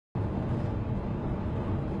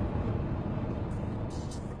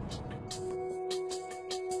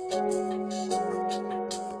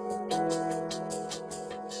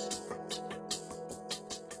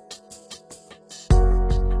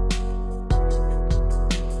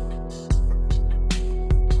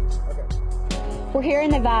We're here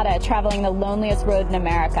in Nevada, traveling the loneliest road in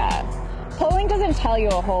America. Polling doesn't tell you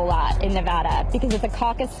a whole lot in Nevada because it's a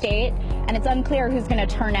caucus state and it's unclear who's going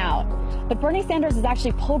to turn out. But Bernie Sanders has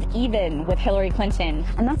actually pulled even with Hillary Clinton,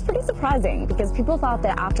 and that's pretty surprising because people thought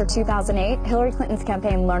that after 2008, Hillary Clinton's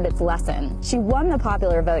campaign learned its lesson. She won the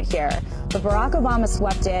popular vote here, but Barack Obama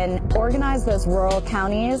swept in, organized those rural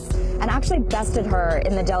counties, and actually bested her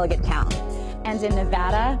in the delegate count. And in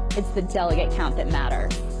Nevada, it's the delegate count that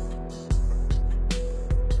matters.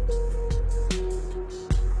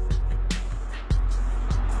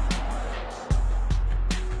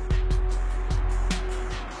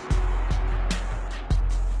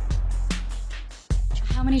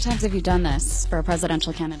 How many times have you done this for a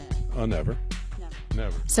presidential candidate? Never.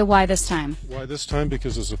 Never. So why this time? Why this time?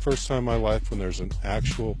 Because it's the first time in my life when there's an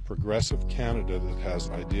actual progressive candidate that has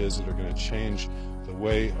ideas that are going to change the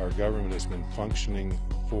way our government has been functioning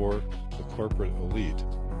for the corporate elite.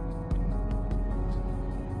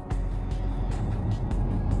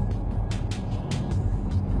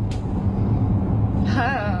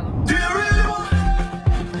 Oh.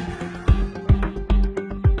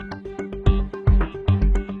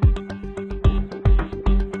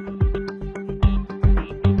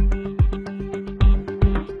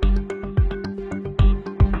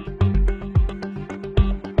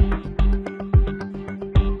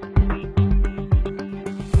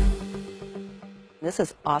 This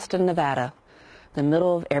is Austin, Nevada, the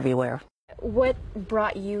middle of everywhere. What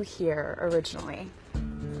brought you here originally?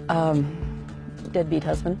 Deadbeat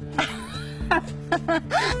husband.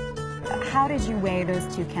 How did you weigh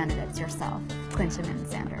those two candidates yourself, Clinton and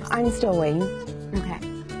Sanders? I'm still weighing. Okay.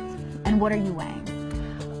 And what are you weighing?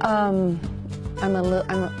 I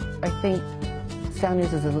think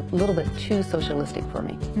Sanders is a little bit too socialistic for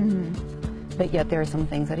me. Mm-hmm. But yet there are some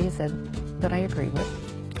things that he said that I agree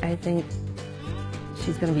with. I think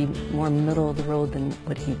she's going to be more middle of the road than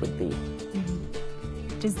what he would be.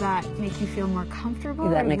 Mm-hmm. Does that make you feel more comfortable?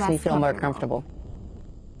 That makes me feel more comfortable.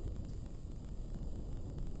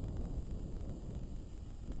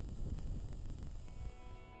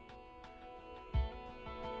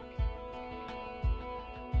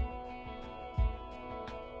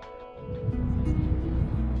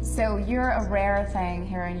 So you're a rare thing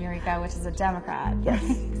here in Eureka, which is a Democrat. Yes,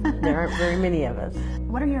 there aren't very many of us.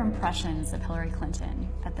 What are your impressions of Hillary Clinton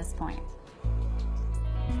at this point?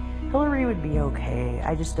 Hillary would be okay.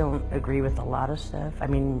 I just don't agree with a lot of stuff. I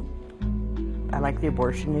mean, I like the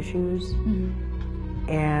abortion issues,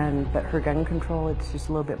 but her gun control, it's just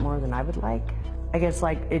a little bit more than I would like. I guess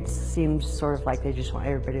it seems sort of like they just want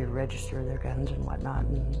everybody to register their guns and whatnot,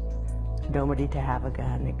 and nobody to have a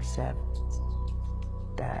gun except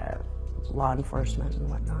law enforcement and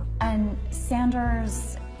whatnot. And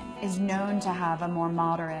Sanders is known to have a more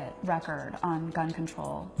moderate record on gun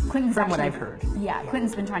control. Clinton's From what I've heard. Yeah,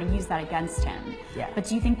 Clinton's been trying to use that against him. Yeah. But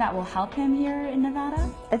do you think that will help him here in Nevada?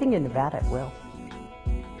 I think in Nevada it will.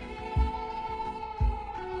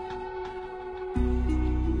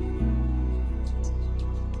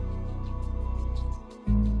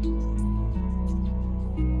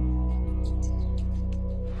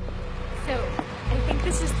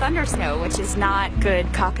 This is thunder snow, which is not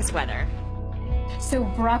good caucus weather. So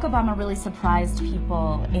Barack Obama really surprised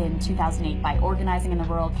people in 2008 by organizing in the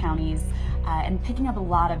rural counties and picking up a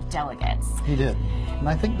lot of delegates. He did. And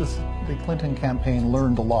I think the Clinton campaign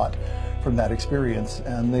learned a lot from that experience,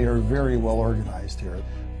 and they are very well organized here.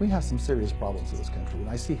 We have some serious problems in this country, and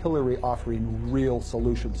I see Hillary offering real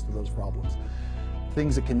solutions to those problems.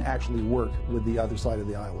 Things that can actually work with the other side of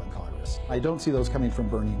the aisle in Congress. I don't see those coming from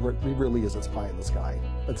Bernie. It really is, it's pie in the sky.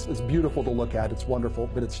 It's beautiful to look at, it's wonderful,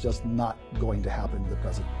 but it's just not going to happen in the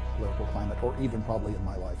present political climate, or even probably in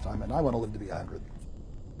my lifetime, and I want to live to be 100.